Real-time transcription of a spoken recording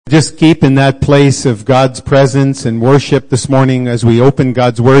Just keep in that place of God's presence and worship this morning as we open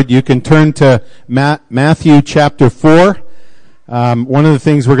God's Word. You can turn to Matthew chapter 4. One of the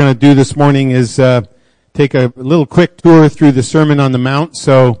things we're going to do this morning is take a little quick tour through the Sermon on the Mount.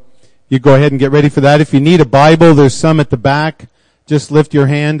 So you go ahead and get ready for that. If you need a Bible, there's some at the back. Just lift your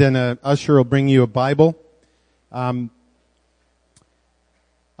hand and an usher will bring you a Bible. I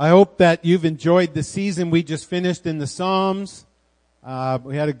hope that you've enjoyed the season we just finished in the Psalms.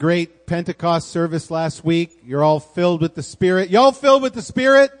 We had a great Pentecost service last week. You're all filled with the Spirit. Y'all filled with the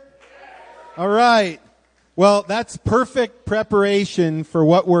Spirit? All right. Well, that's perfect preparation for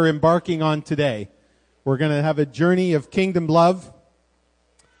what we're embarking on today. We're going to have a journey of kingdom love.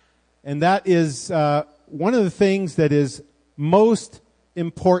 And that is one of the things that is most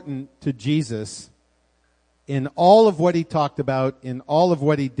important to Jesus in all of what he talked about, in all of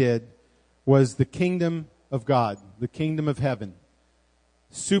what he did, was the kingdom of God, the kingdom of heaven.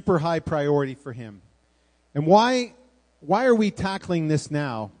 Super high priority for him. And why are we tackling this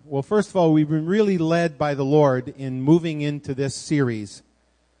now? Well, first of all, we've been really led by the Lord in moving into this series.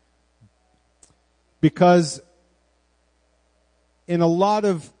 Because in a lot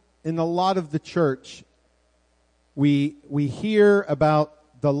of the church, we hear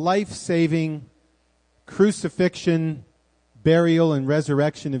about the life-saving crucifixion, burial, and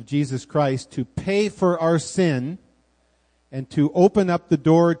resurrection of Jesus Christ to pay for our sin and to open up the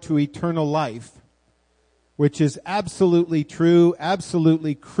door to eternal life, which is absolutely true,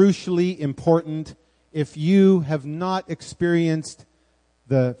 absolutely crucially important. If you have not experienced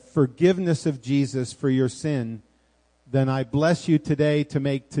the forgiveness of Jesus for your sin, then I bless you today to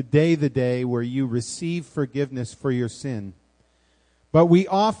make today the day where you receive forgiveness for your sin. But we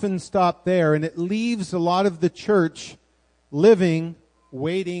often stop there, and it leaves a lot of the church living,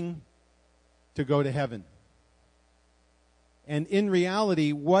 waiting to go to heaven. And in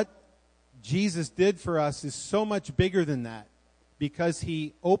reality, what Jesus did for us is so much bigger than that, because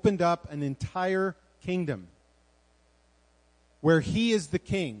he opened up an entire kingdom where he is the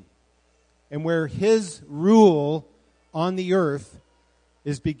king and where his rule on the earth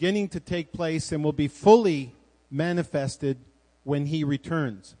is beginning to take place and will be fully manifested when he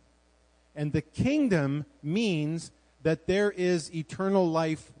returns. And the kingdom means that there is eternal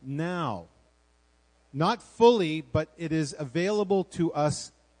life now. Not fully, but it is available to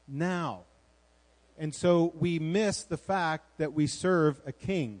us now. And so we miss the fact that we serve a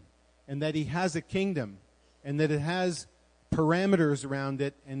king and that he has a kingdom and that it has parameters around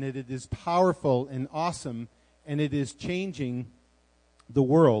it and that it is powerful and awesome and it is changing the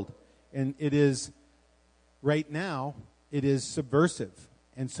world. And it is, right now, it is subversive.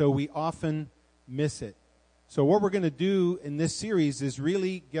 And so we often miss it. So what we're going to do in this series is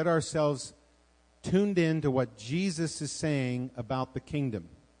really get ourselves tuned in to what Jesus is saying about the kingdom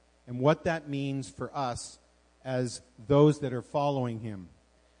and what that means for us as those that are following him.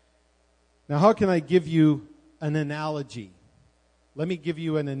 Now, how can I give you an analogy? Let me give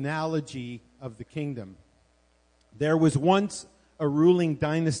you an analogy of the kingdom. There was once a ruling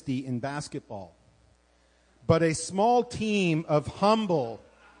dynasty in basketball, but a small team of humble,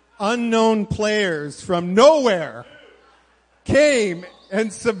 unknown players from nowhere came and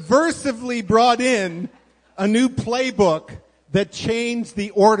subversively brought in a new playbook that changed the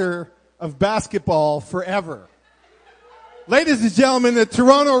order of basketball forever. Ladies and gentlemen, the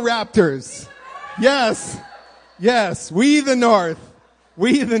Toronto Raptors. Yes, we the North.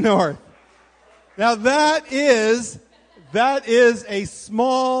 We the North. Now that is a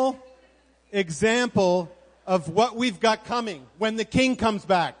small example of what we've got coming when the King comes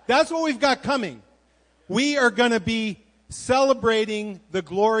back. That's what we've got coming. We are going to be celebrating the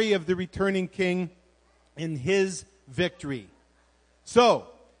glory of the returning King in his victory. So,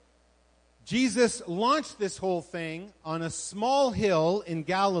 Jesus launched this whole thing on a small hill in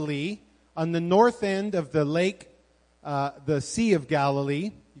Galilee, on the north end of the lake, the Sea of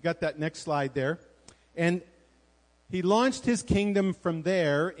Galilee. You got that next slide there. And he launched his kingdom from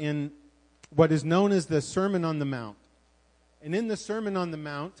there in what is known as the Sermon on the Mount. And in the Sermon on the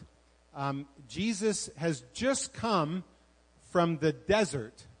Mount, Jesus has just come from the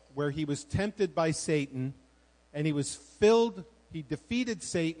desert where he was tempted by Satan, and he defeated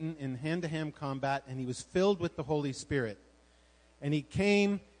Satan in hand-to-hand combat, and he was filled with the Holy Spirit. And he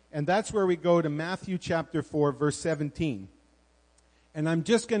came, and that's where we go to Matthew chapter 4, verse 17. And I'm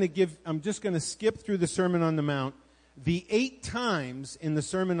just going to skip through the Sermon on the Mount, the 8 times in the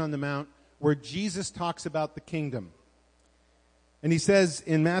Sermon on the Mount where Jesus talks about the kingdom. And he says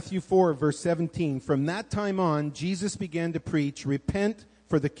in Matthew 4, verse 17, "From that time on, Jesus began to preach, 'Repent,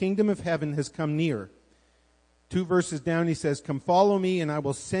 for the kingdom of heaven has come near.' 2 verses down, he says, "Come follow me, and I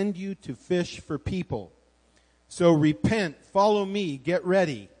will send you to fish for people." So repent, follow me, get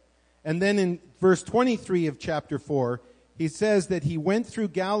ready. And then in verse 23 of chapter 4, he says that he went through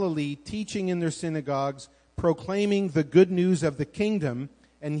Galilee, teaching in their synagogues, proclaiming the good news of the kingdom,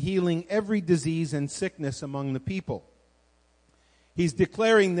 and healing every disease and sickness among the people. He's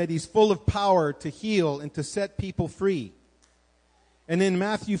declaring that he's full of power to heal and to set people free. And in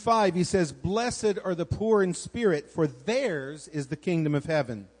Matthew 5, he says, "Blessed are the poor in spirit, for theirs is the kingdom of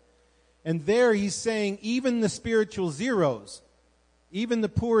heaven." And there he's saying even the spiritual zeros, even the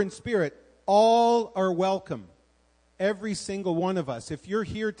poor in spirit, all are welcome. Every single one of us. If you're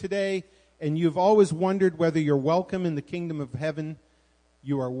here today and you've always wondered whether you're welcome in the kingdom of heaven,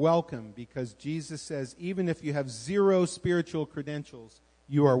 you are welcome, because Jesus says even if you have zero spiritual credentials,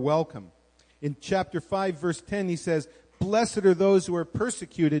 you are welcome. In chapter 5, verse 10, he says, "Blessed are those who are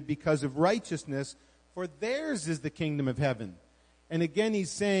persecuted because of righteousness, for theirs is the kingdom of heaven." And again,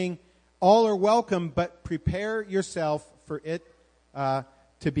 he's saying, all are welcome, but prepare yourself for it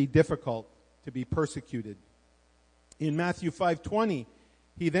to be difficult, to be persecuted. In Matthew 5:20,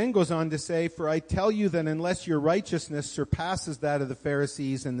 he then goes on to say, "For I tell you that unless your righteousness surpasses that of the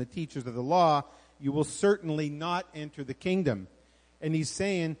Pharisees and the teachers of the law, you will certainly not enter the kingdom." And he's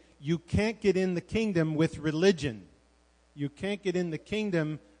saying, you can't get in the kingdom with religion. You can't get in the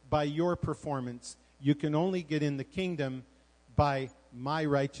kingdom by your performance. You can only get in the kingdom by my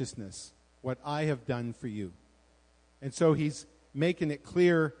righteousness, what I have done for you. And so he's making it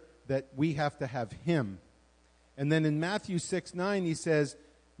clear that we have to have him. And then in Matthew 6:9, he says,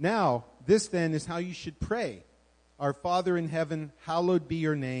 "Now, this then is how you should pray. Our Father in heaven, hallowed be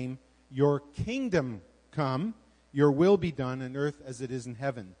your name. Your kingdom come, your will be done on earth as it is in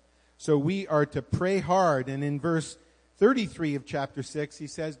heaven." So we are to pray hard. And in verse 33 of chapter 6, he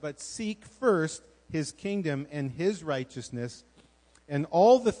says, "But seek first his kingdom and his righteousness, and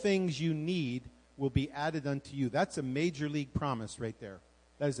all the things you need will be added unto you." That's a major league promise right there.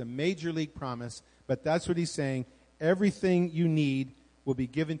 That is a major league promise. But that's what he's saying. Everything you need will be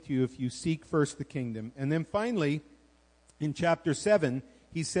given to you if you seek first the kingdom. And then finally, in chapter 7,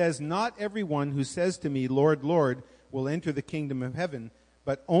 he says, "Not everyone who says to me, 'Lord, Lord,' will enter the kingdom of heaven,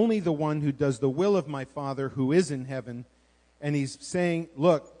 but only the one who does the will of my Father who is in heaven." And he's saying,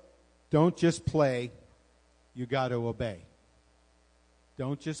 look, don't just play, you got to obey.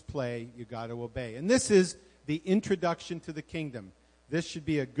 Don't just play, you got to obey. And this is the introduction to the kingdom. This should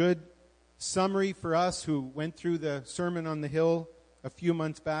be a good summary for us who went through the Sermon on the Hill a few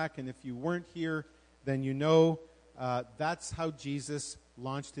months back. And if you weren't here, then you know that's how Jesus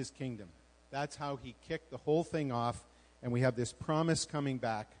launched his kingdom. That's how he kicked the whole thing off. And we have this promise coming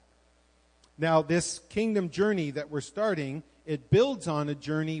back. Now, this kingdom journey that we're starting, it builds on a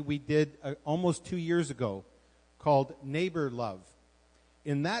journey we did almost 2 years ago called Neighbor Love.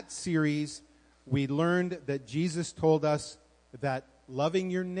 In that series, we learned that Jesus told us that loving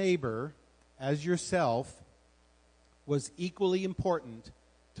your neighbor as yourself was equally important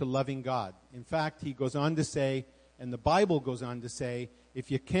to loving God. In fact, he goes on to say, and the Bible goes on to say,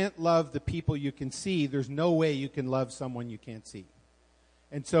 if you can't love the people you can see, there's no way you can love someone you can't see.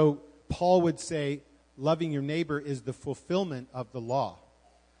 And so Paul would say, loving your neighbor is the fulfillment of the law.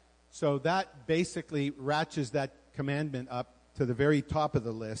 So that basically ratchets that commandment up to the very top of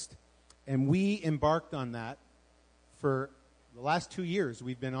the list. And we embarked on that for the last 2 years.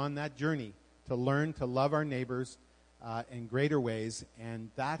 We've been on that journey to learn to love our neighbors in greater ways. And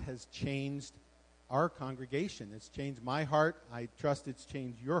that has changed our congregation. It's changed my heart. I trust it's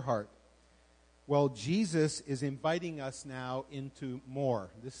changed your heart. Well, Jesus is inviting us now into more.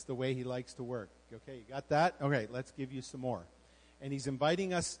 This is the way he likes to work. Okay, you got that? Okay, let's give you some more. And he's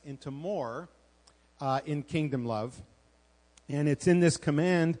inviting us into more in kingdom love. And it's in this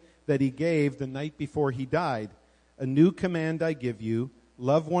command that he gave the night before he died. "A new command I give you,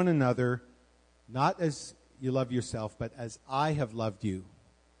 love one another, not as you love yourself, but as I have loved you."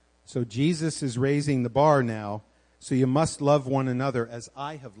 So Jesus is raising the bar now. So you must love one another as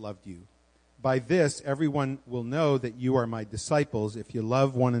I have loved you. By this, everyone will know that you are my disciples if you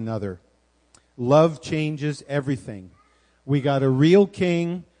love one another. Love changes everything. We got a real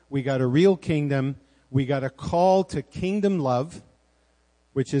king. We got a real kingdom. We got a call to kingdom love,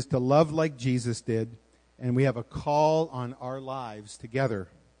 which is to love like Jesus did. And we have a call on our lives together.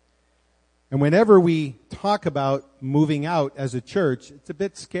 And whenever we talk about moving out as a church, it's a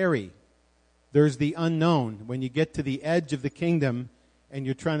bit scary. There's the unknown. When you get to the edge of the kingdom and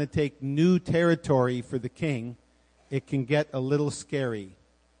you're trying to take new territory for the king, it can get a little scary.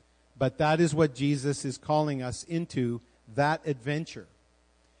 But that is what Jesus is calling us into, that adventure.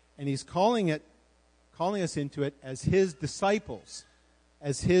 And he's calling calling us into it as his disciples,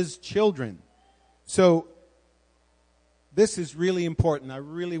 as his children. So this is really important. I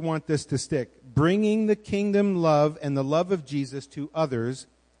really want this to stick. Bringing the kingdom love and the love of Jesus to others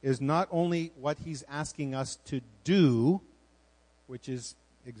is not only what he's asking us to do, which is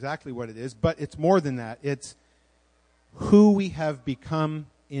exactly what it is, but it's more than that. It's who we have become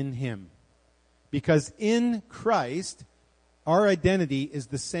in him. Because in Christ, our identity is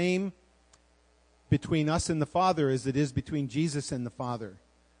the same between us and the Father as it is between Jesus and the Father.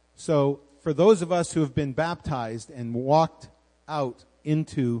 So for those of us who have been baptized and walked out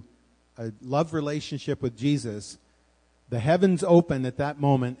into a love relationship with Jesus, the heavens open at that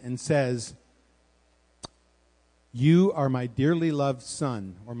moment and says, you are my dearly loved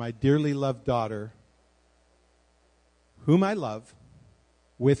son or my dearly loved daughter, whom I love,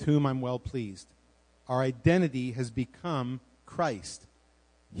 with whom I'm well pleased. Our identity has become Christ.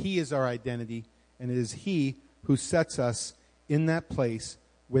 He is our identity, and it is he who sets us in that place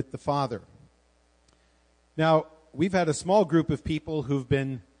with the Father. Now, we've had a small group of people who've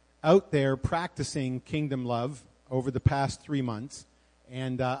been out there practicing kingdom love over the past 3 months,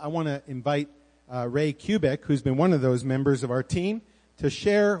 and I want to invite Ray Kubik, who's been one of those members of our team, to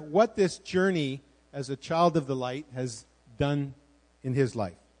share what this journey as a child of the light has done in his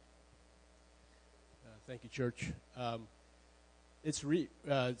life. Thank you, Church. It's really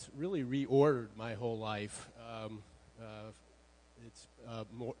reordered my whole life. It's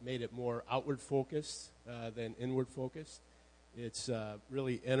made it more outward focused than inward focused. It's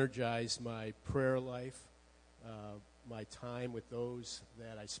really energized my prayer life, my time with those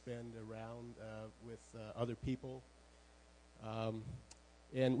that I spend around with other people.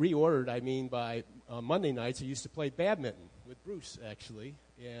 And reordered, I mean by Monday nights I used to play badminton with Bruce, actually,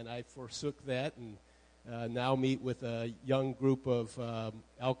 and I forsook that and now meet with a young group of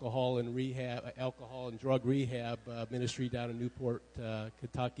alcohol and drug rehab ministry down in Newport,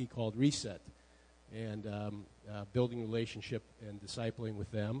 Kentucky called Reset, and building relationship and discipling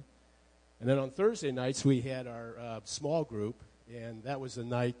with them. And then on Thursday nights we had our small group, and that was the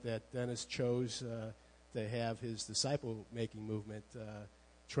night that Dennis chose to have his disciple-making movement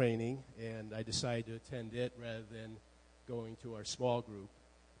training, and I decided to attend it rather than going to our small group.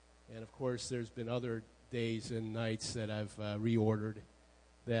 And, of course, there's been other days and nights that I've reordered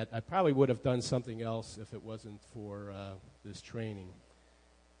that I probably would have done something else if it wasn't for this training.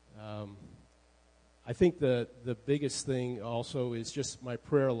 I think the biggest thing also is just my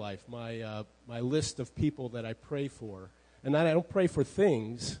prayer life, my list of people that I pray for. And I don't pray for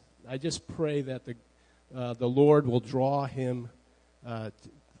things. I just pray that the Lord will draw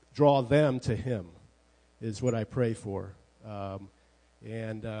them to Him, is what I pray for.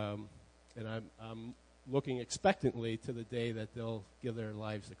 And I'm looking expectantly to the day that they'll give their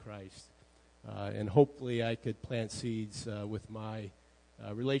lives to Christ. And hopefully I could plant seeds with my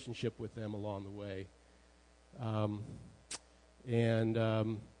relationship with them along the way. I'm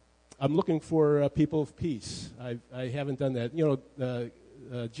looking for people of peace. I haven't done that. You know,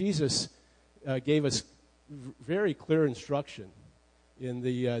 Jesus gave us very clear instruction in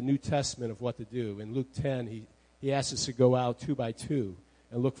the New Testament of what to do. In Luke 10, he asks us to go out 2 by 2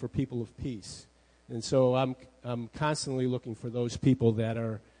 and look for people of peace. And so I'm constantly looking for those people that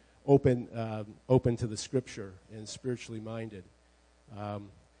are open to the Scripture and spiritually minded. I'm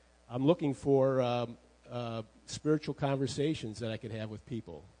looking for spiritual conversations that I could have with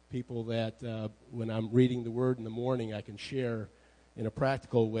people that when I'm reading the Word in the morning, I can share in a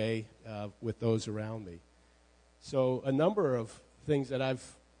practical way with those around me. So a number of things that I've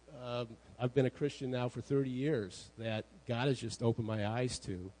been a Christian now for 30 years that God has just opened my eyes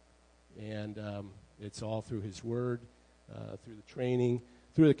to, and it's all through His Word, through the training,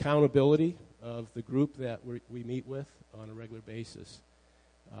 through the accountability of the group that we meet with on a regular basis.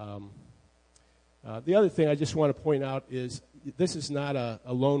 The other thing I just want to point out is this is not a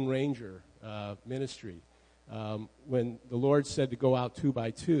Lone Ranger ministry. When the Lord said to go out 2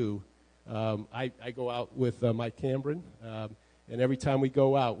 by 2, I go out with Mike Cameron, and every time we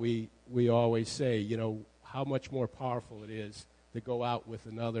go out, we always say, you know, how much more powerful it is to go out with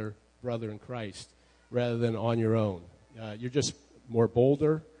another brother in Christ rather than on your own. You're just more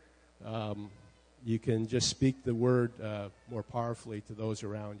bolder. You can just speak the word more powerfully to those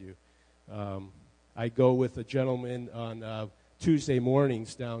around you. I go with a gentleman on Tuesday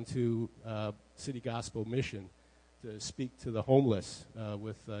mornings down to City Gospel Mission to speak to the homeless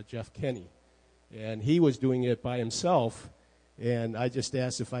with Jeff Kenny. And he was doing it by himself, and I just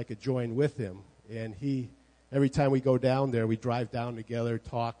asked if I could join with him. And every time we go down there, we drive down together,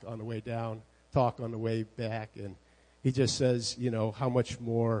 talk on the way down, talk on the way back, and he just says, you know, how much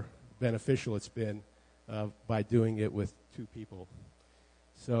more beneficial it's been by doing it with two people.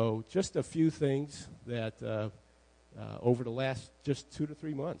 So just a few things that over the last just 2 to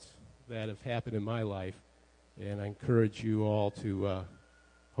 3 months that have happened in my life, and I encourage you all to,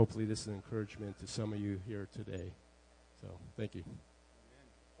 hopefully this is an encouragement to some of you here today. So thank you.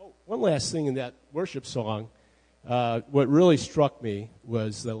 Oh, one last thing in that worship song, what really struck me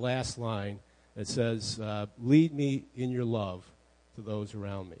was the last line that says, lead me in your love to those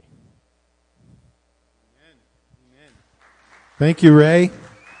around me. Amen. Thank you, Ray.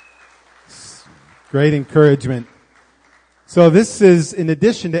 Great encouragement. So this is, in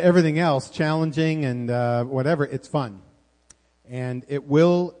addition to everything else, challenging and whatever, it's fun. And it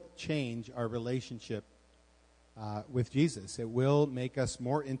will change our relationship with Jesus. It will make us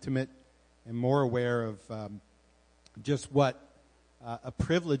more intimate and more aware of just what a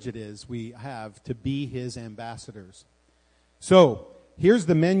privilege it is we have to be his ambassadors. So here's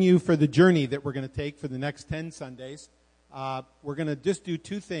the menu for the journey that we're going to take for the next 10 Sundays. We're going to just do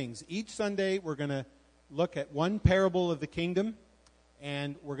two things. Each Sunday, we're going to look at one parable of the kingdom,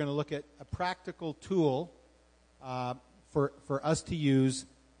 and we're going to look at a practical tool for us to use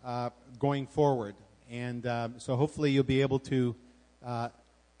going forward. And so hopefully you'll be able to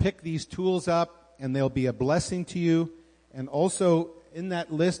pick these tools up, and they'll be a blessing to you. And also, in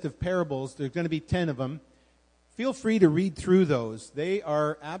that list of parables, there's going to be 10 of them. Feel free to read through those. They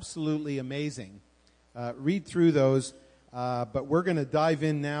are absolutely amazing. Read through those. But we're going to dive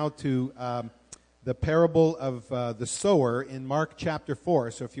in now to the parable of the sower in Mark chapter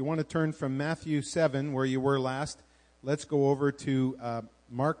 4. So if you want to turn from Matthew 7, where you were last, let's go over to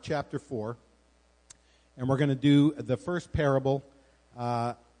Mark chapter 4. And we're going to do the first parable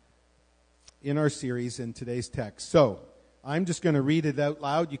in our series in today's text. So I'm just going to read it out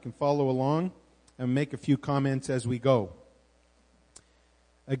loud. You can follow along and make a few comments as we go.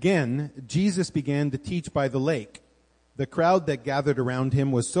 Again, Jesus began to teach by the lake. The crowd that gathered around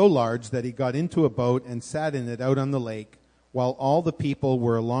him was so large that he got into a boat and sat in it out on the lake, while all the people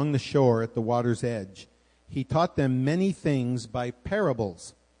were along the shore at the water's edge. He taught them many things by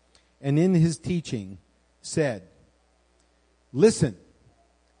parables, and in his teaching said, "Listen,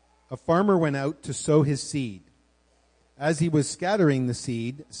 a farmer went out to sow his seed. As he was scattering the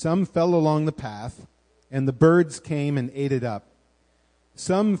seed, some fell along the path, and the birds came and ate it up.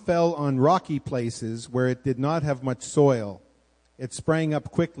 Some fell on rocky places where it did not have much soil. It sprang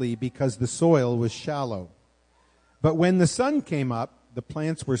up quickly because the soil was shallow. But when the sun came up, the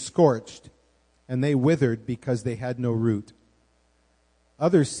plants were scorched, and they withered because they had no root.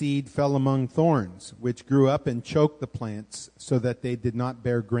 Other seed fell among thorns, which grew up and choked the plants so that they did not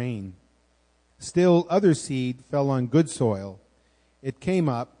bear grain. Still other seed fell on good soil. It came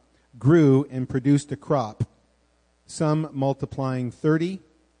up, grew, and produced a crop, some multiplying 30,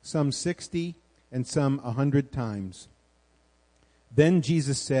 some 60, and some 100 times." Then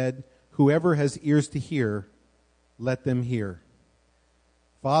Jesus said, "Whoever has ears to hear, let them hear."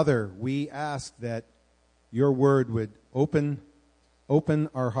 Father, we ask that your word would open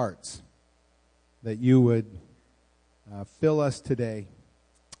our hearts, that you would fill us today,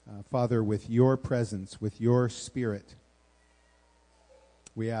 Father, with your presence, with your Spirit.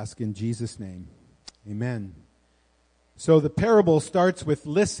 We ask in Jesus' name. Amen. So the parable starts with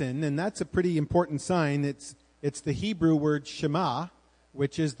listen, and that's a pretty important sign. It's the Hebrew word Shema,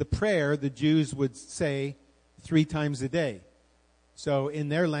 which is the prayer the Jews would say 3 times a day. So in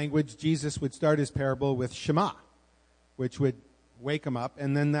their language, Jesus would start his parable with Shema, which would wake him up.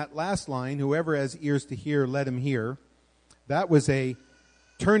 And then that last line, "Whoever has ears to hear, let him hear," that was a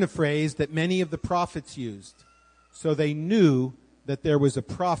turn of phrase that many of the prophets used. So they knew that there was a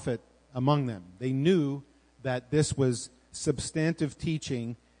prophet among them. They knew that this was substantive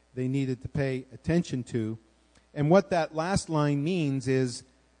teaching they needed to pay attention to. And what that last line means is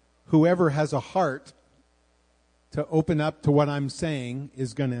whoever has a heart to open up to what I'm saying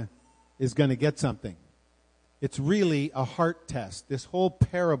is gonna get something. It's really a heart test. This whole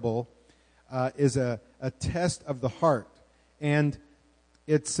parable is a test of the heart. And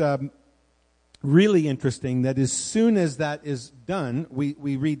it's really interesting that as soon as that is done,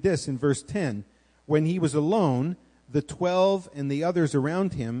 we read this in verse 10. When he was alone, the 12 and the others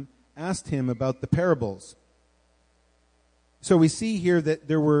around him asked him about the parables. So we see here that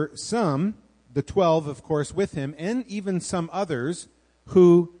there were some, the 12, of course, with him, and even some others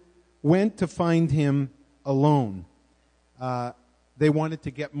who went to find him alone. They wanted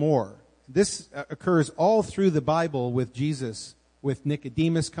to get more. This occurs all through the Bible with Jesus, with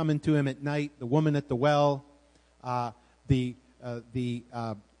Nicodemus coming to him at night, the woman at the well, the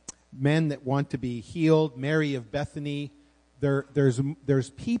men that want to be healed, Mary of Bethany, there's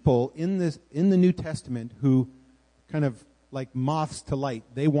people in the New Testament who kind of like moths to light.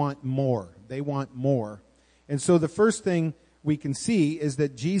 They want more. They want more. And so the first thing we can see is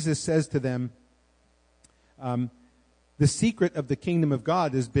that Jesus says to them, the secret of the kingdom of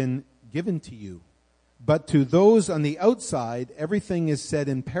God has been given to you. But to those on the outside, everything is said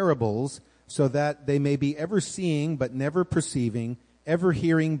in parables, so that they may be ever seeing but never perceiving, ever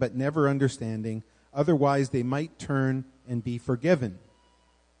hearing but never understanding. Otherwise they might turn and be forgiven.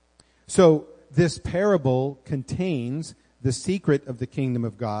 So this parable contains the secret of the kingdom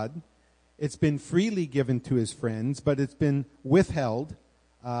of God. It's been freely given to his friends, but it's been withheld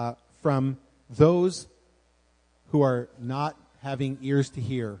from those who are not having ears to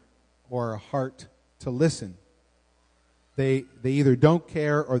hear or a heart to listen. They either don't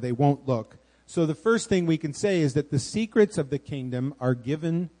care or they won't look. So the first thing we can say is that the secrets of the kingdom are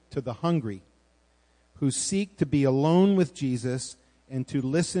given to the hungry, who seek to be alone with Jesus and to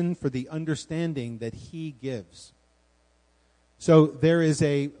listen for the understanding that he gives. So there is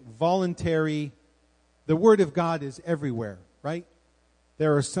a voluntary, the Word of God is everywhere, right?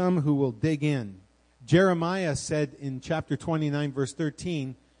 There are some who will dig in. Jeremiah said in chapter 29, verse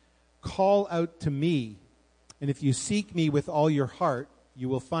 13, "Call out to me, and if you seek me with all your heart, you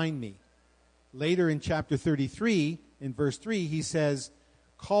will find me." Later in chapter 33, in verse 3, he says,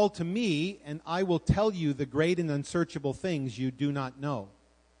 "Call to me, and I will tell you the great and unsearchable things you do not know."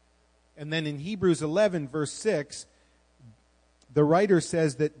 And then in Hebrews 11, verse 6, the writer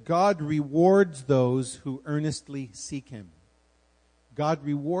says that God rewards those who earnestly seek him. God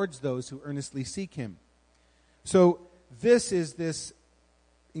rewards those who earnestly seek him. So this is this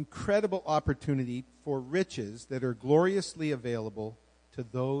incredible opportunity for riches that are gloriously available to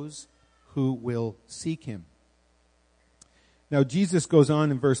those who will seek him. Now Jesus goes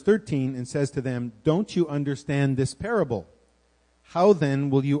on in verse 13 and says to them, "Don't you understand this parable? How then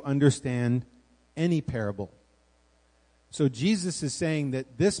will you understand any parable?" So Jesus is saying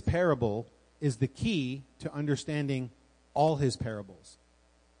that this parable is the key to understanding all his parables.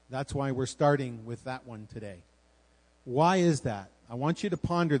 That's why we're starting with that one today. Why is that? I want you to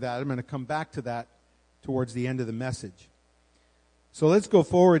ponder that. I'm going to come back to that towards the end of the message. So let's go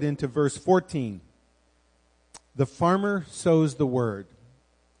forward into verse 14. The farmer sows the word.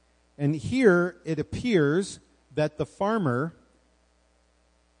 And here it appears that the farmer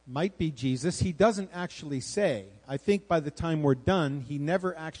might be Jesus. He doesn't actually say. I think by the time we're done, he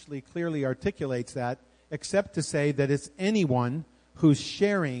never actually clearly articulates that, except to say that it's anyone who's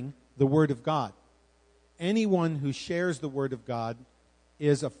sharing the Word of God. Anyone who shares the Word of God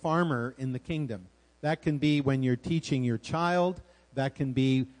is a farmer in the kingdom. That can be when you're teaching your child. That can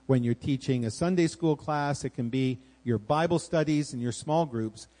be when you're teaching a Sunday school class. It can be your Bible studies and your small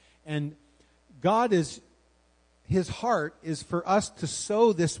groups. And God is, his heart is for us to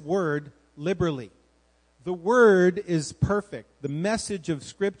sow this word liberally. The word is perfect. The message of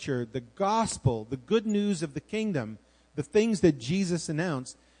Scripture, the gospel, the good news of the kingdom, the things that Jesus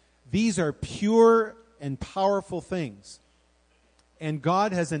announced, these are pure and powerful things. And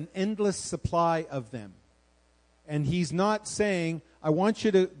God has an endless supply of them. And he's not saying, I want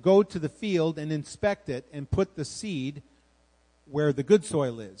you to go to the field and inspect it and put the seed where the good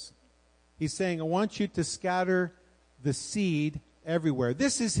soil is. He's saying, I want you to scatter the seed everywhere.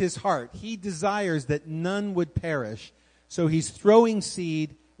 This is his heart. He desires that none would perish. So he's throwing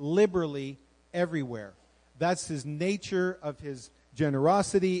seed liberally everywhere. That's his nature of his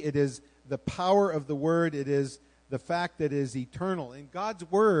generosity. It is the power of the word. It is the fact that it is eternal. And God's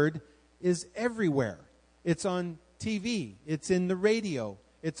word is everywhere. It's on TV. It's in the radio.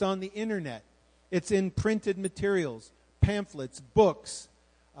 It's on the internet. It's in printed materials, pamphlets, books,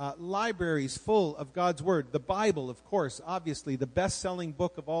 libraries full of God's word. The Bible, of course, obviously the best-selling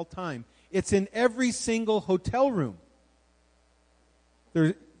book of all time. It's in every single hotel room.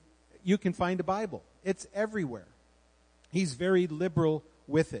 You can find a Bible. It's everywhere. He's very liberal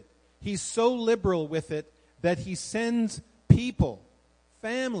with it. He's so liberal with it that he sends people,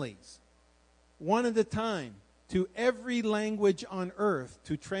 families, one at a time, to every language on earth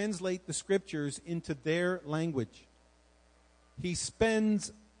to translate the Scriptures into their language. He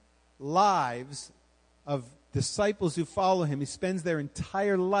spends lives of disciples who follow him. He spends their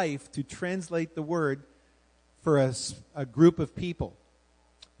entire life to translate the word for a group of people.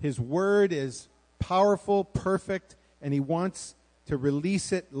 His word is powerful, perfect, and he wants to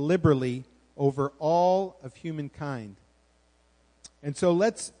release it liberally over all of humankind. And so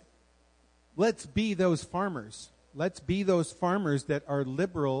let's be those farmers. Let's be those farmers that are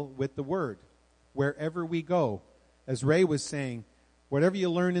liberal with the word wherever we go. As Ray was saying, whatever you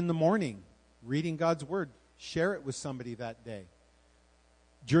learn in the morning, reading God's word, Share it with somebody that day.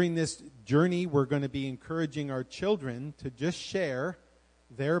 During this journey, we're going to be encouraging our children to just share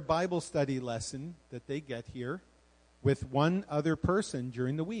their Bible study lesson that they get here with one other person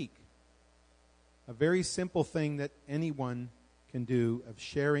during the week. A very simple thing that anyone can do of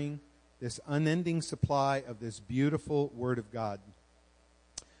sharing this unending supply of this beautiful Word of God.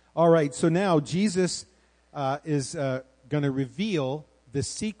 All right, so now Jesus is going to reveal the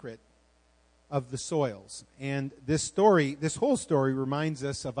secret of the soils. And this whole story reminds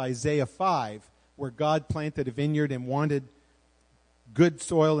us of Isaiah 5, where God planted a vineyard and wanted good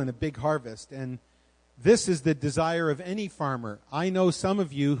soil and a big harvest. And this is the desire of any farmer. I know some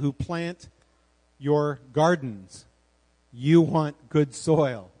of you who plant your gardens. You want good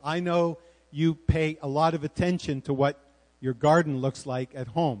soil. I know you pay a lot of attention to what your garden looks like at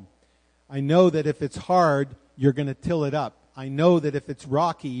home. I know that if it's hard, you're going to till it up. I know that if it's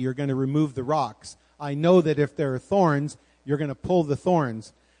rocky, you're going to remove the rocks. I know that if there are thorns, you're going to pull the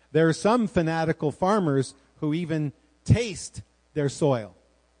thorns. There are some fanatical farmers who even taste their soil,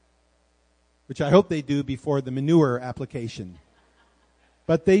 which I hope they do before the manure application.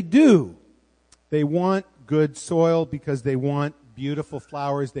 But they do. They want good soil because they want beautiful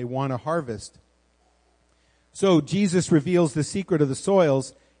flowers. They want a harvest. So Jesus reveals the secret of the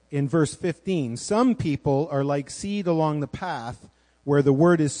soils in verse 15. Some people are like seed along the path where the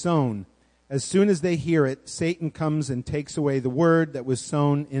word is sown. As soon as they hear it, Satan comes and takes away the word that was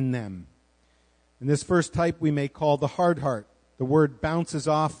sown in them. And this first type we may call the hard heart. The word bounces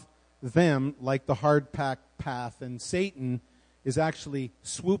off them like the hard-packed path, and Satan is actually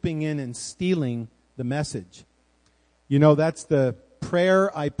swooping in and stealing the message. You know, that's the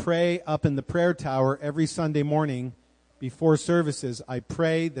prayer I pray up in the prayer tower every Sunday morning before services. I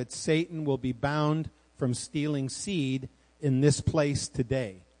pray that Satan will be bound from stealing seed in this place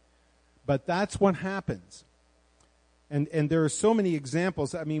today. But that's what happens. And there are so many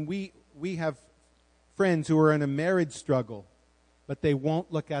examples. I mean, we have friends who are in a marriage struggle, but they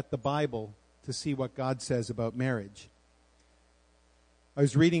won't look at the Bible to see what God says about marriage. I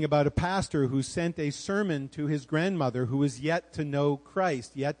was reading about a pastor who sent a sermon to his grandmother who was yet to know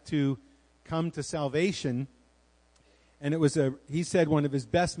Christ, yet to come to salvation. And he said one of his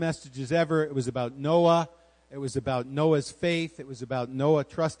best messages ever. It was about Noah. It was about Noah's faith. It was about Noah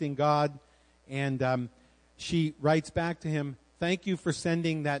trusting God. And she writes back to him, "Thank you for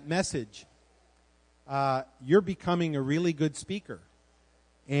sending that message. You're becoming a really good speaker.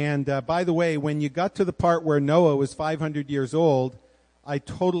 And by the way, when you got to the part where Noah was 500 years old, I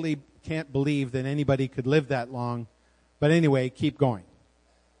totally can't believe that anybody could live that long. But anyway, keep going."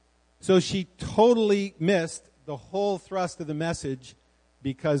 So she totally missed the whole thrust of the message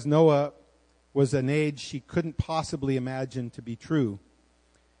because Noah was an age she couldn't possibly imagine to be true.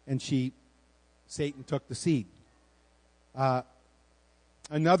 And Satan took the seed.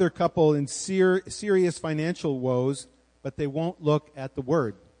 Another couple in serious financial woes, but they won't look at the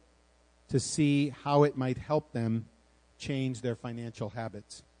word to see how it might help them change their financial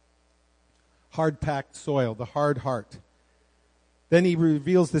habits. Hard-packed soil, the hard heart. Then he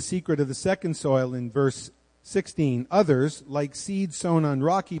reveals the secret of the second soil in verse 16. Others, like seed sown on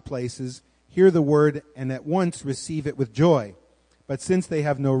rocky places, hear the word and at once receive it with joy. But since they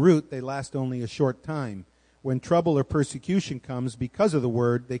have no root, they last only a short time. When trouble or persecution comes because of the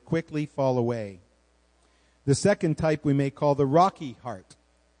word, they quickly fall away. The second type we may call the rocky heart.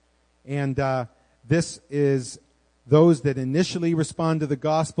 And this is those that initially respond to the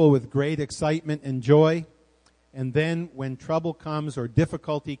gospel with great excitement and joy. And then when trouble comes or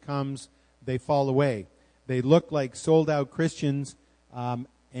difficulty comes, they fall away. They look like sold-out Christians,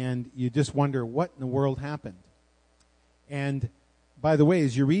 and you just wonder what in the world happened. And by the way,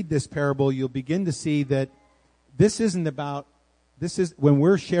 as you read this parable, you'll begin to see that when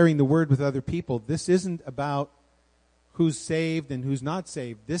we're sharing the word with other people, this isn't about who's saved and who's not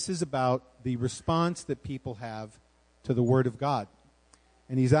saved. This is about the response that people have to the word of God.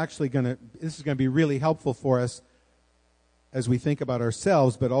 And this is going to be really helpful for us as we think about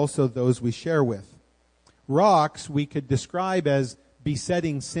ourselves, but also those we share with. Rocks we could describe as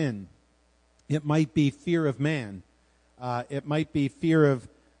besetting sin. It might be fear of man. It might be fear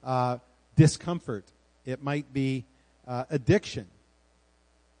of discomfort. It might be addiction.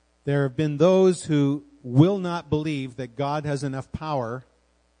 There have been those who will not believe that God has enough power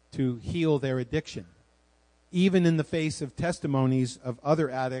to heal their addiction, even in the face of testimonies of other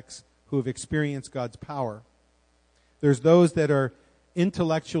addicts who have experienced God's power. There's those that are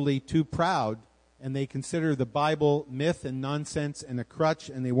intellectually too proud, and they consider the Bible myth and nonsense and a crutch,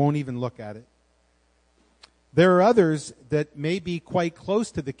 and they won't even look at it. There are others that may be quite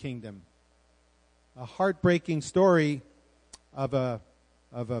close to the kingdom. a heartbreaking story of a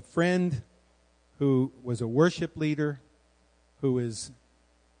friend who was a worship leader, who is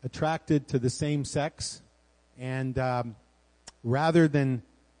attracted to the same sex, and rather than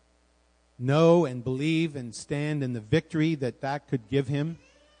know and believe and stand in the victory that could give him,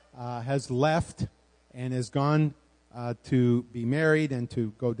 has left and has gone to be married and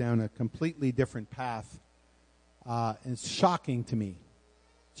to go down a completely different path. It's shocking to me.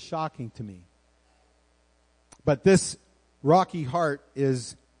 Shocking to me. But this rocky heart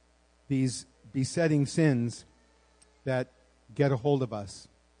is these besetting sins that get a hold of us.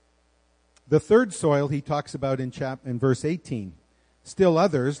 The third soil he talks about in verse 18. Still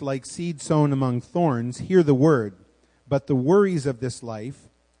others, like seed sown among thorns, hear the word, but the worries of this life,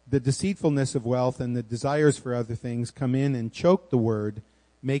 the deceitfulness of wealth, and the desires for other things come in and choke the word,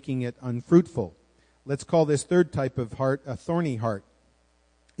 making it unfruitful. Let's call this third type of heart a thorny heart.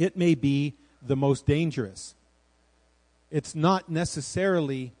 It may be the most dangerous. It's not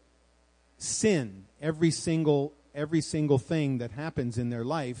necessarily sin. Every single thing that happens in their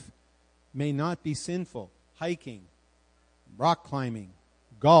life may not be sinful. Hiking, rock climbing,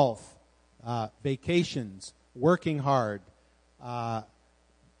 golf, vacations, working hard,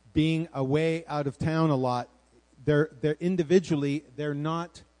 being away out of town a lot. They're individually, they're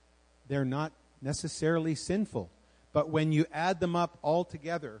not necessarily sinful. But when you add them up all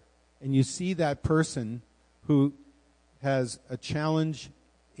together and you see that person who has a challenge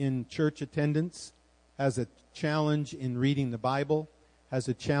in church attendance, has a challenge in reading the Bible, has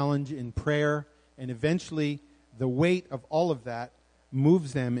a challenge in prayer, and eventually the weight of all of that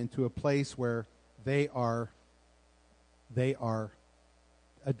moves them into a place where they are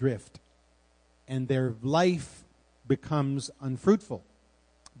adrift. And their life becomes unfruitful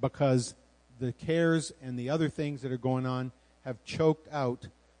because the cares and the other things that are going on have choked out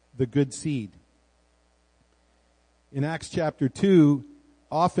the good seed. In Acts chapter 2,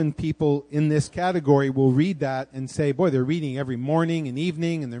 often people in this category will read that and say, boy, they're reading every morning and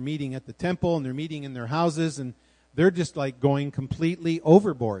evening, and they're meeting at the temple, and they're meeting in their houses, and they're just like going completely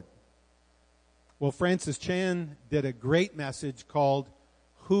overboard. Well, Francis Chan did a great message called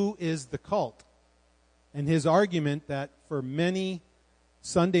Who is the Cult? And his argument that for many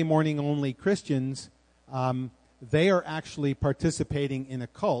Sunday morning only Christians, they are actually participating in a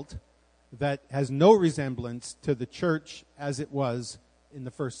cult that has no resemblance to the church as it was in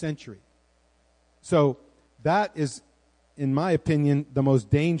the first century. So that is, in my opinion, the most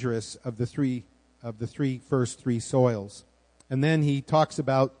dangerous of the first three soils. And then he talks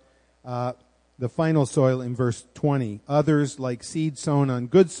about the final soil in verse 20. Others, like seed sown on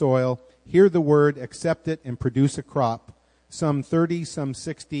good soil, hear the word, accept it, and produce a crop. Some 30, some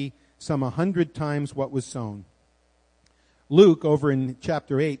 60, some 100 times what was sown. Luke, over in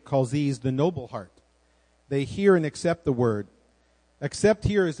chapter 8, calls these the noble heart. They hear and accept the word. Accept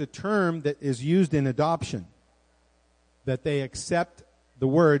here is a term that is used in adoption, that they accept the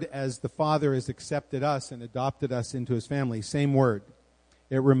word as the Father has accepted us and adopted us into his family. Same word.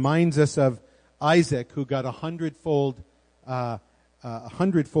 It reminds us of Isaac, who got a hundredfold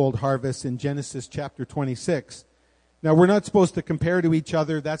harvest in Genesis chapter 26. Now, we're not supposed to compare to each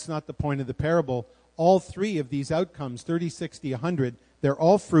other. That's not the point of the parable. All three of these outcomes, 30, 60, 100, they're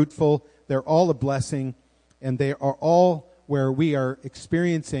all fruitful, they're all a blessing, and they are all where we are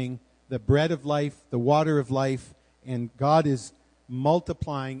experiencing the bread of life, the water of life, and God is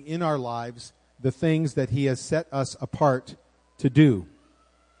multiplying in our lives the things that he has set us apart to do.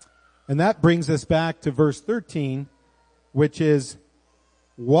 And that brings us back to verse 13, which is,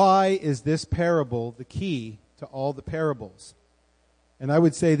 why is this parable the key to all the parables? And I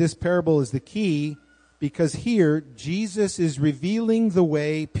would say this parable is the key because here Jesus is revealing the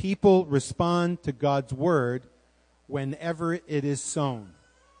way people respond to God's word whenever it is sown.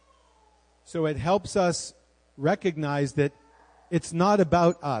 So it helps us recognize that it's not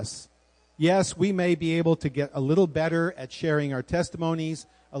about us. Yes, we may be able to get a little better at sharing our testimonies,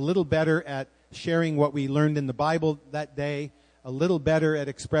 a little better at sharing what we learned in the Bible that day, a little better at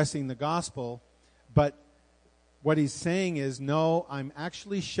expressing the gospel, but what he's saying is, no, I'm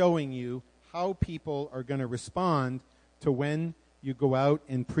actually showing you how people are going to respond to when you go out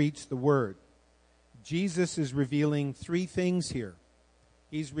and preach the word. Jesus is revealing three things here.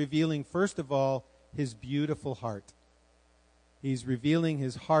 He's revealing, first of all, his beautiful heart. He's revealing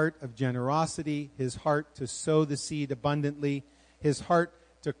his heart of generosity, his heart to sow the seed abundantly, his heart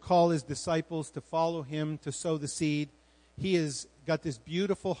to call his disciples to follow him, to sow the seed. He has got this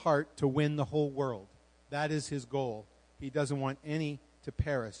beautiful heart to win the whole world. That is his goal. He doesn't want any to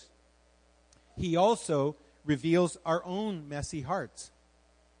perish. He also reveals our own messy hearts.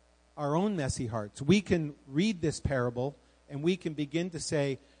 our own messy hearts. We can read this parable and we can begin to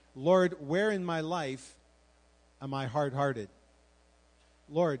say, Lord, where in my life am I hard-hearted?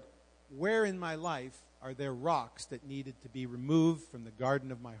 Lord, where in my life are there rocks that needed to be removed from the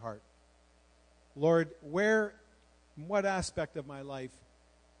garden of my heart? Lord, in what aspect of my life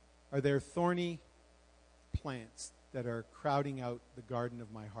are there thorny plants that are crowding out the garden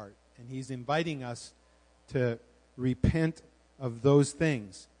of my heart? And he's inviting us to repent of those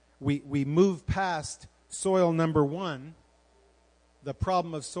things. We move past soil number one, the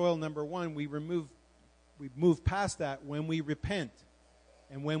problem of soil number one. We move past that when we repent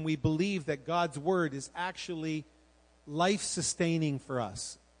and when we believe that God's word is actually life-sustaining for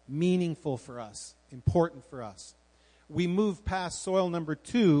us, meaningful for us, important for us. We move past soil number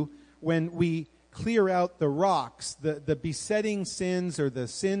two when we clear out the rocks, the besetting sins or the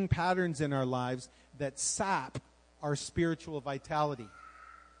sin patterns in our lives that sap our spiritual vitality.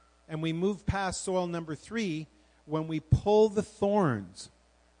 And we move past soil number three when we pull the thorns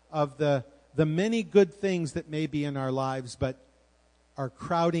of the many good things that may be in our lives but are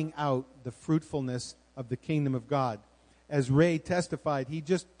crowding out the fruitfulness of the kingdom of God. As Ray testified, he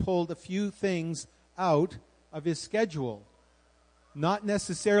just pulled a few things out of his schedule. Not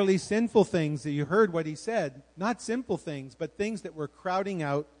necessarily sinful things, that you heard what he said. Not simple things, but things that were crowding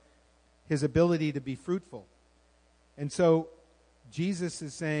out his ability to be fruitful. And so Jesus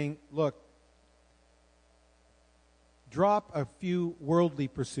is saying, look, drop a few worldly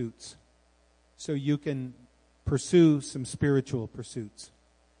pursuits so you can pursue some spiritual pursuits.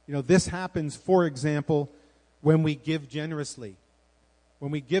 You know, this happens, for example, when we give generously.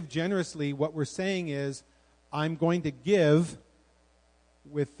 When we give generously, what we're saying is, I'm going to give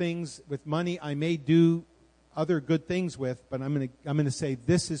with money I may do other good things with, but I'm going to say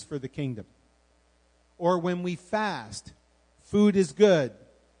this is for the kingdom. Or when we fast, food is good.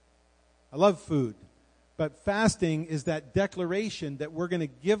 I love food. But fasting is that declaration that we're going to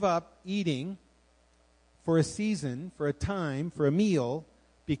give up eating for a season, for a time, for a meal,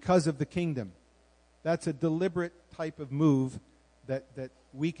 because of the kingdom. That's a deliberate type of move that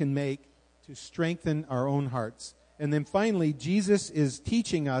we can make to strengthen our own hearts. And then finally, Jesus is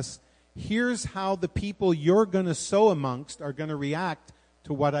teaching us, here's how the people you're going to sow amongst are going to react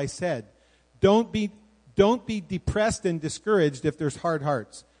to what I said. Don't be depressed and discouraged if there's hard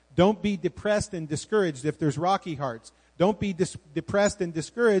hearts. Don't be depressed and discouraged if there's rocky hearts. Don't be depressed and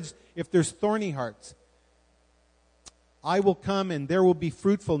discouraged if there's thorny hearts. I will come and there will be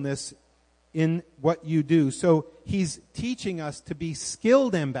fruitfulness in what you do. So he's teaching us to be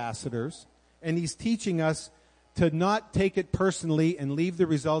skilled ambassadors, and he's teaching us to not take it personally and leave the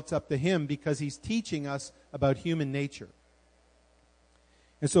results up to him, because he's teaching us about human nature.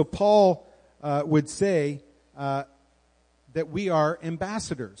 And so Paul would say that we are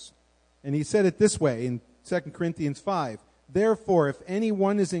ambassadors. And he said it this way in 2 Corinthians 5. Therefore, if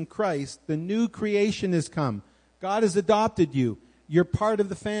anyone is in Christ, the new creation has come. God has adopted you. You're part of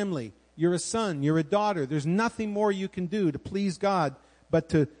the family. You're a son. You're a daughter. There's nothing more you can do to please God but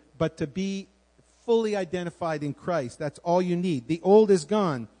to be fully identified in Christ. That's all you need. The old is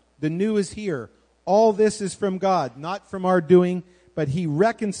gone. The new is here. All this is from God, not from our doing, but he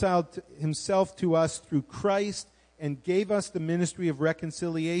reconciled himself to us through Christ and gave us the ministry of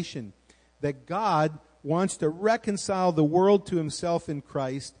reconciliation. That God wants to reconcile the world to himself in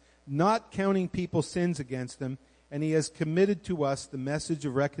Christ, not counting people's sins against them, and he has committed to us the message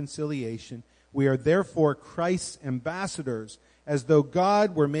of reconciliation. We are therefore Christ's ambassadors, as though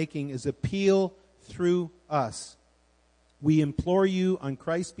God were making his appeal through us. We implore you on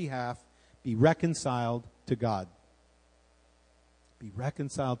Christ's behalf, be reconciled to God. Be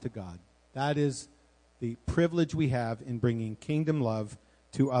reconciled to God. That is the privilege we have in bringing kingdom love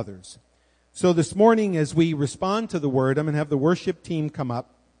to others. So this morning, as we respond to the word, I'm going to have the worship team come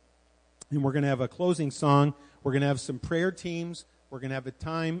up, and we're going to have a closing song. We're going to have some prayer teams. We're going to have a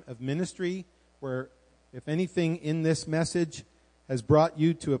time of ministry where, if anything in this message has brought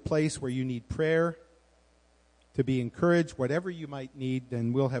you to a place where you need prayer, to be encouraged, whatever you might need,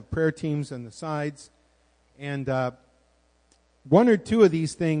 then we'll have prayer teams on the sides. And one or two of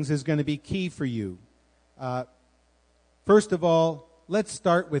these things is going to be key for you. First of all, let's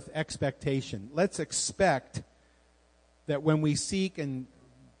start with expectation. Let's expect that when we seek and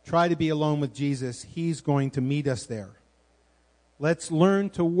try to be alone with Jesus, he's going to meet us there. Let's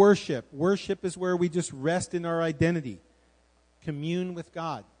learn to worship. Worship is where we just rest in our identity. Commune with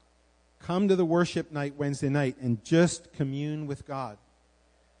God. Come to the worship night Wednesday night and just commune with God.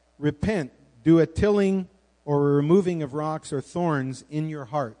 Repent. Do a tilling or a removing of rocks or thorns in your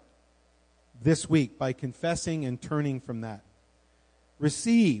heart this week by confessing and turning from that.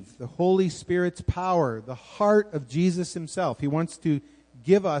 receive the Holy Spirit's power, the heart of Jesus himself. He wants to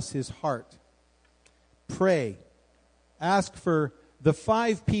give us his heart. Pray. Ask for the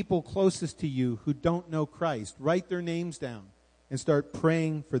 5 people closest to you who don't know Christ. Write their names down and start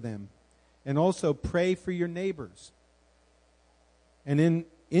praying for them. And also pray for your neighbors. And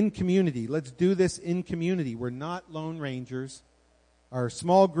in community, let's do this in community. We're not lone rangers. Our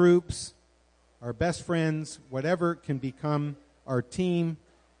small groups, our best friends, whatever can become our team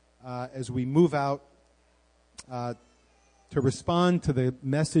as we move out to respond to the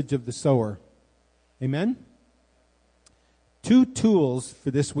message of the sower. Amen? 2 tools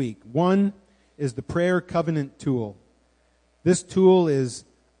for this week. One is the prayer covenant tool. This tool is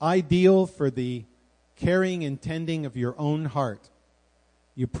ideal for the caring and tending of your own heart.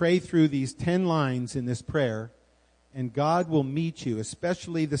 You pray through these 10 lines in this prayer, and God will meet you,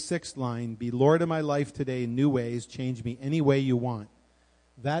 especially the 6th line, be Lord of my life today in new ways, change me any way you want.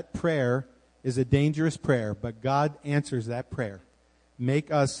 That prayer is a dangerous prayer, but God answers that prayer.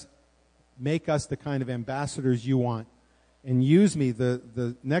 Make us the kind of ambassadors you want. And use me,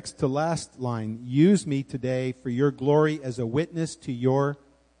 the next to last line, use me today for your glory as a witness to your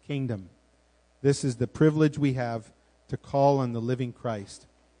kingdom. This is the privilege we have to call on the living Christ.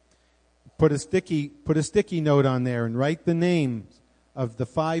 Put a sticky note on there and write the names of the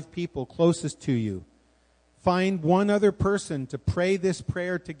 5 people closest to you. Find one other person to pray this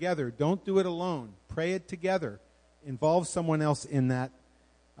prayer together. Don't do it alone. Pray it together. Involve someone else in that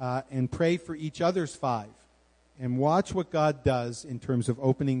and pray for each other's 5. And watch what God does in terms of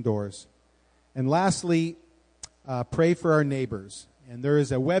opening doors. And lastly, pray for our neighbors. And there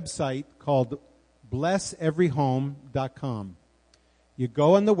is a website called blesseveryhome.com. You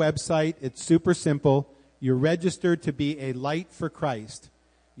go on the website. It's super simple. You're registered to be a light for Christ.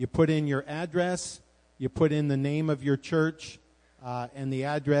 You put in your address. You put in the name of your church and the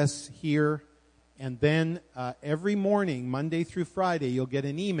address here. And then every morning, Monday through Friday, you'll get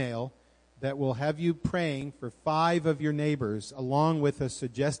an email that will have you praying for 5 of your neighbors along with a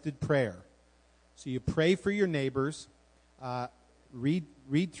suggested prayer. So you pray for your neighbors,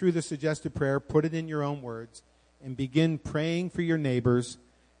 read through the suggested prayer, put it in your own words, and begin praying for your neighbors,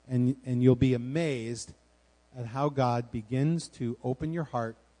 and you'll be amazed at how God begins to open your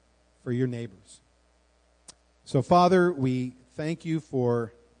heart for your neighbors. So, Father, we thank you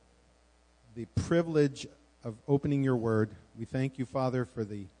for the privilege of opening your word. We thank you, Father, for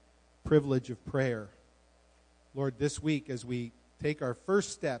the privilege of prayer. Lord, this week as we take our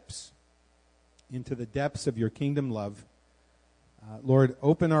first steps into the depths of your kingdom love, Lord,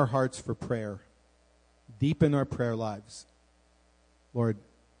 open our hearts for prayer. Deepen our prayer lives. Lord,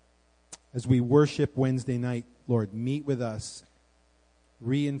 as we worship Wednesday night, Lord, meet with us.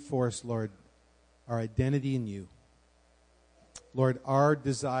 Reinforce, Lord, our identity in you. Lord, our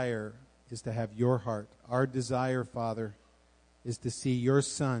desire is to have your heart. Our desire, Father, is to see your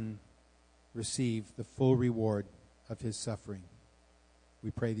Son receive the full reward of his suffering.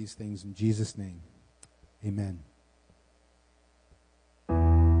 We pray these things in Jesus' name. Amen.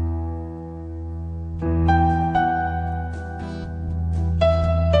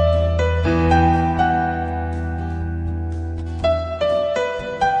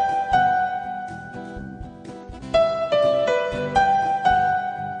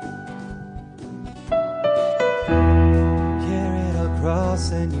 Carried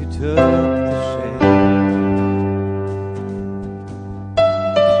across and you took the shame.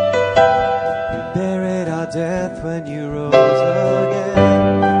 You buried our death when you rose again.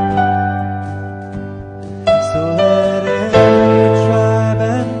 So let every tribe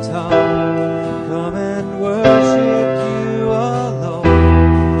and tongue come and worship you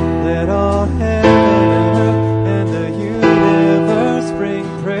alone. Let all heaven and earth and the universe bring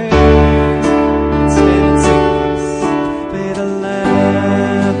praise. And stand and sing this. May the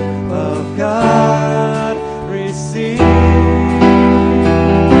Lamb of God receive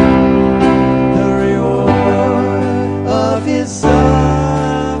the reward of his Son.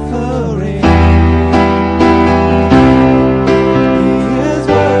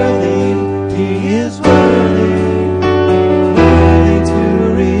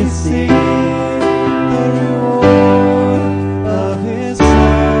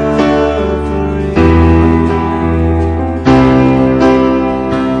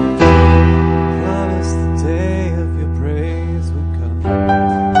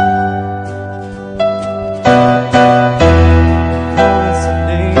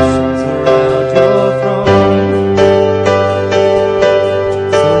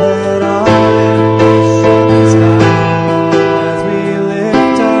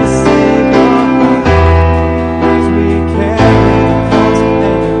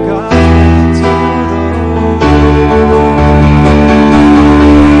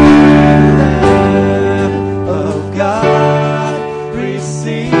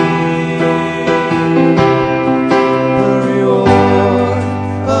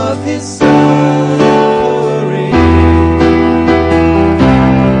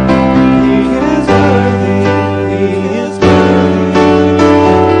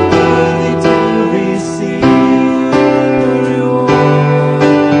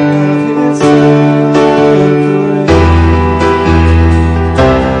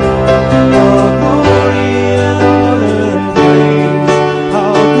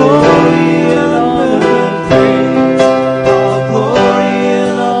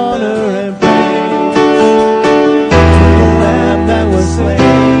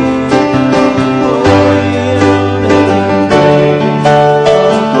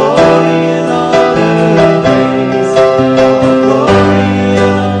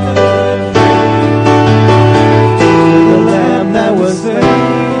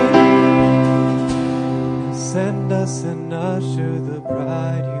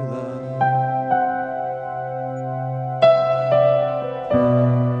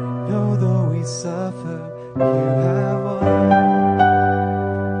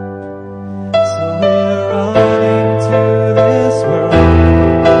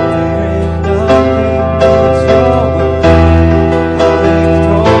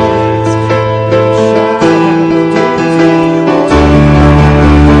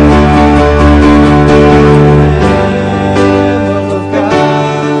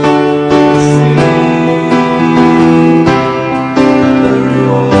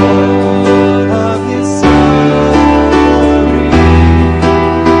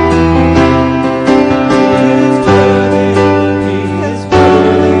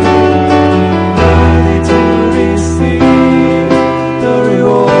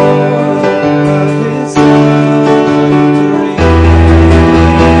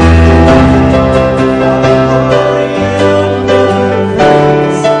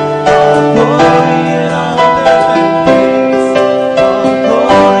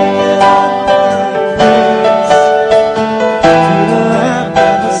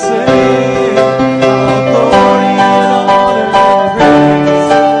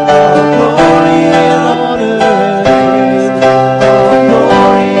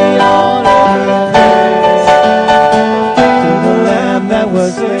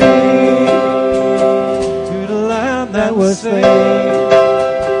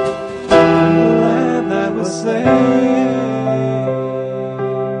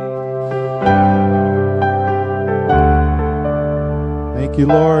 Thank you,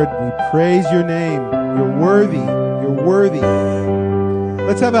 Lord. We praise your name. You're worthy. You're worthy.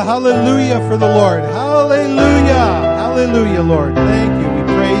 Let's have a hallelujah for the Lord. Hallelujah. Hallelujah, Lord. Thank you. We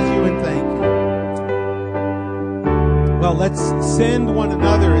praise you and thank you. Well, let's send one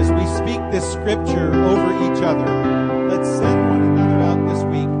another as we speak this scripture over each other. Let's send one another out this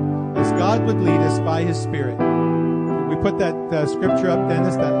week as God would lead us by his Spirit. Can we put that scripture up,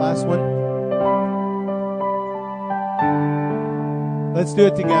 Dennis, that last one? Let's do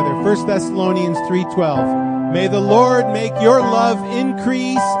it together. 1 Thessalonians 3:12. May the Lord make your love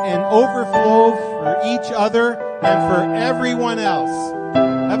increase and overflow for each other and for everyone else.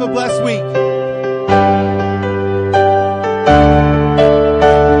 Have a blessed week.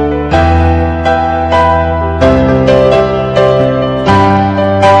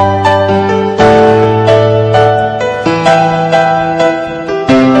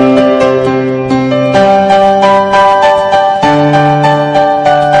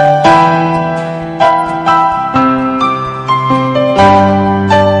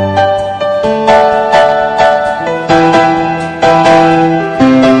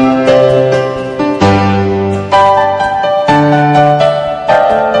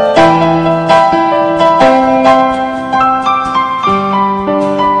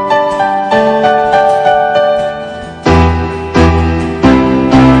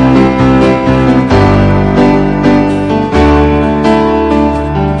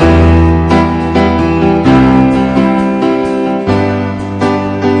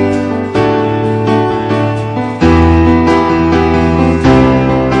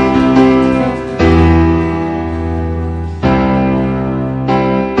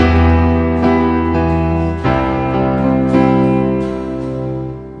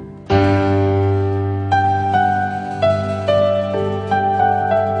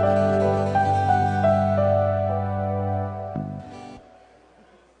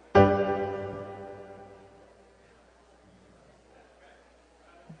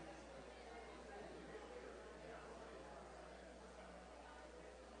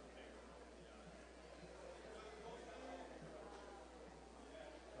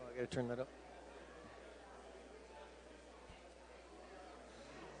 Turn that up.